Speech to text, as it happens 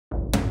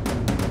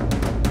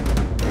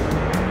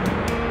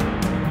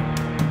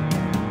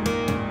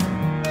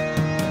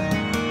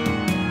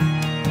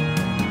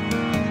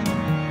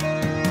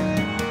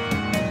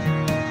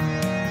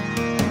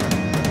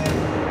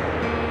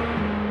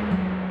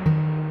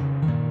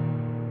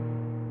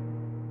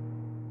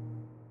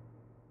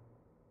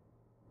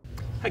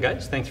Hi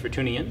guys, thanks for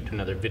tuning in to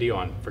another video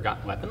on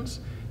forgotten weapons.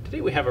 Today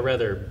we have a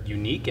rather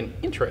unique and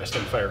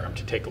interesting firearm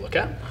to take a look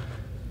at.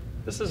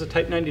 This is a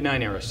Type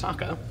 99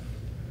 Arisaka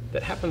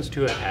that happens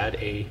to have had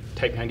a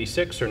Type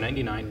 96 or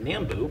 99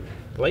 Nambu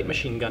light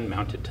machine gun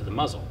mounted to the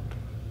muzzle.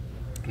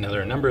 Now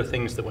there are a number of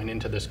things that went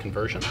into this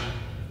conversion,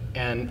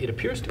 and it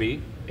appears to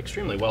be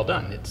extremely well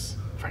done.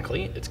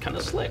 Frankly, it's kind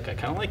of slick. I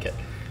kind of like it.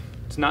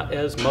 It's not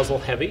as muzzle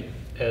heavy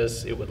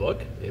as it would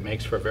look. It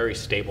makes for a very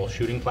stable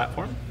shooting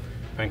platform.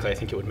 Frankly, I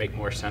think it would make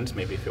more sense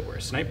maybe if it were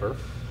a sniper,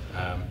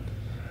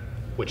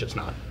 which it's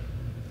not.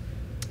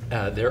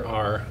 There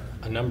are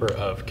a number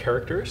of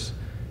characters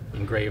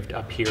engraved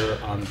up here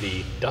on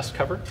the dust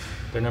cover.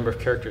 There are a number of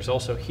characters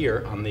also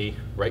here on the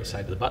right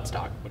side of the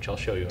buttstock, which I'll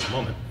show you in a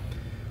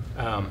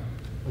moment.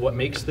 What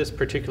makes this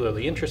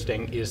particularly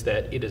interesting is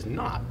that it is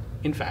not,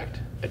 in fact,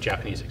 a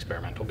Japanese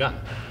experimental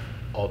gun.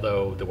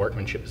 Although the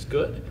workmanship is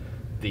good,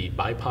 the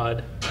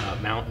bipod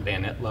mount and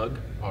bayonet lug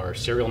are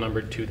serial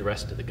numbered to the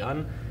rest of the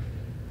gun.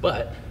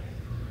 But,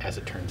 as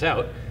it turns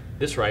out,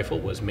 this rifle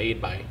was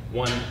made by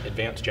one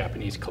advanced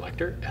Japanese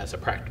collector as a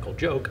practical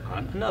joke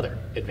on another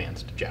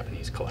advanced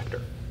Japanese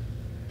collector.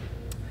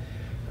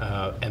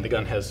 And the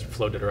gun has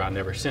floated around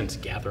ever since,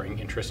 gathering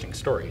interesting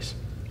stories.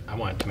 I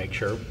wanted to make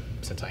sure,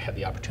 since I had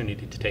the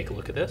opportunity to take a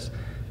look at this,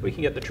 we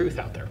can get the truth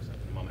out there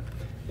in a moment.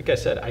 Like I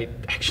said, I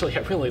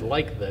really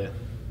like the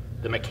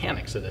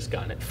mechanics of this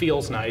gun. It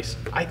feels nice.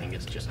 I think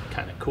it's just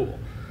kind of cool.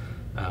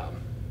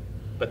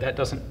 But that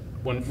doesn't,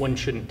 one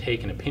shouldn't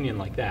take an opinion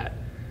like that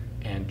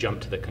and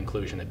jump to the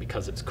conclusion that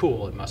because it's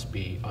cool, it must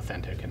be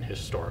authentic and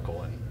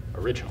historical and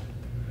original.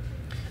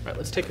 All right,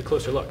 let's take a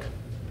closer look.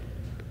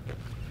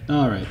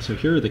 All right, so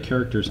here are the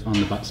characters on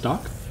the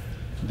buttstock.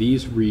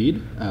 These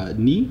read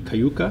Ni,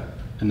 Kayuka,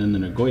 and then the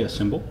Nagoya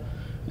symbol,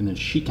 and then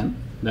Shiken.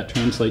 That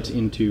translates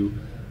into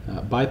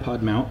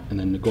bipod mount, and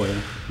then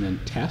Nagoya, and then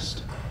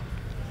test.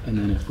 And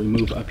then if we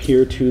move up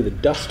here to the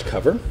dust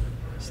cover,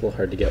 it's a little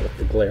hard to get with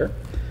the glare.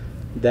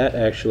 That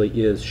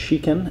actually is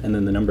Shiken, and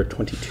then the number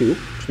 22,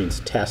 which means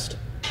test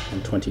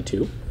and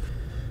 22.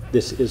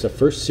 This is a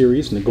first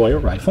series Nagoya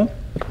rifle.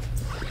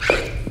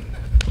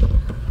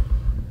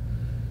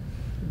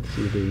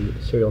 See the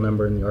serial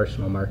number and the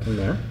arsenal marking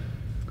there.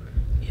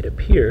 It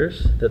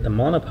appears that the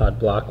monopod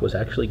block was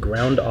actually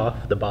ground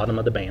off the bottom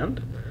of the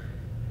band,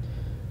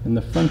 and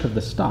the front of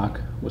the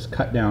stock was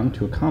cut down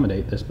to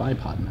accommodate this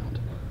bipod mount.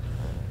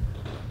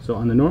 So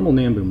on the normal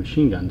Nambu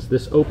machine guns,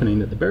 this opening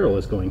that the barrel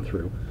is going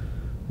through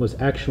was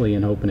actually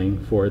an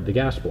opening for the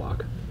gas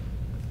block.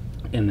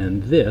 And then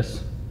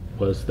this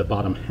was the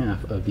bottom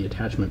half of the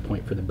attachment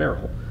point for the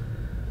barrel.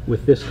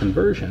 With this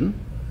conversion,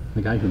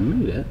 the guy who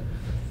made it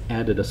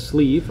added a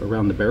sleeve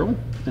around the barrel,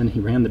 and he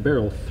ran the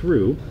barrel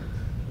through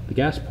the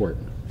gas port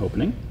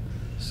opening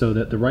so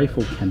that the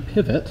rifle can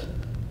pivot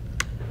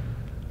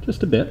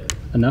just a bit,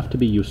 enough to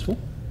be useful.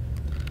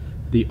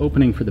 The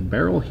opening for the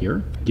barrel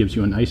here gives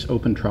you a nice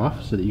open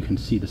trough so that you can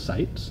see the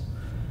sights.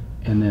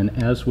 And then,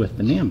 as with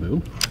the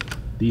Nambu,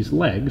 these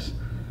legs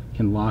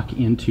can lock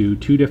into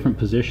two different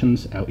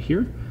positions out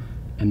here,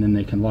 and then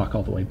they can lock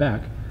all the way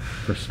back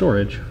for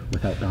storage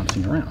without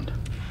bouncing around.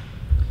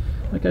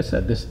 Like I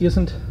said, this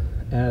isn't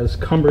as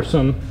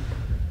cumbersome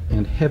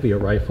and heavy a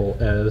rifle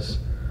as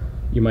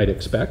you might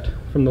expect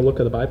from the look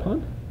of the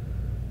bipod.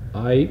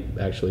 I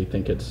actually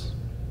think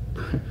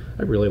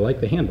I really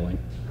like the handling,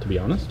 to be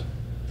honest.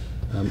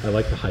 I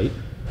like the height.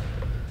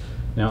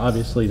 Now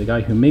obviously the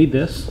guy who made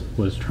this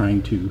was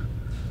trying to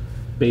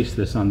base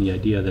this on the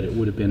idea that it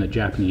would have been a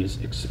Japanese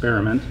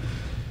experiment,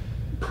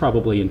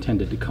 probably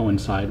intended to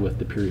coincide with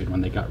the period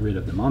when they got rid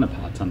of the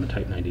monopods on the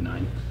Type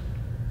 99.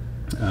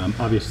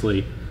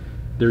 Obviously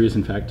there is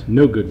in fact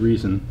no good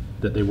reason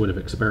that they would have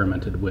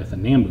experimented with a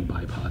Nambu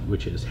bipod,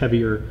 which is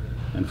heavier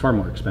and far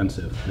more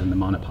expensive than the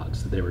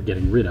monopods that they were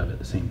getting rid of at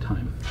the same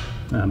time.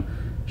 I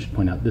should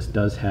point out this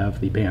does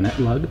have the bayonet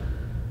lug,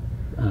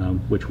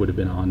 which would have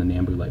been on a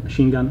Nambu light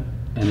machine gun,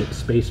 and it's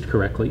spaced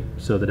correctly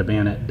so that a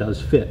bayonet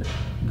does fit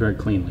very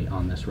cleanly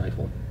on this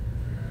rifle.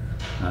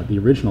 The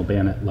original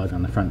bayonet lug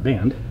on the front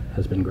band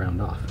has been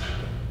ground off.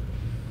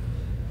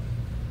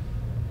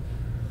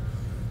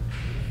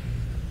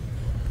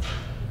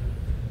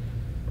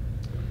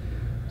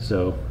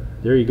 So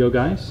there you go,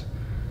 guys.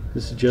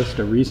 This is just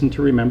a reason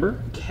to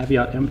remember,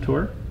 caveat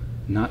emptor,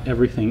 not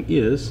everything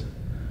is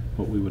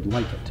what we would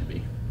like it to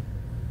be.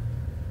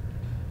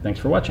 Thanks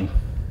for watching.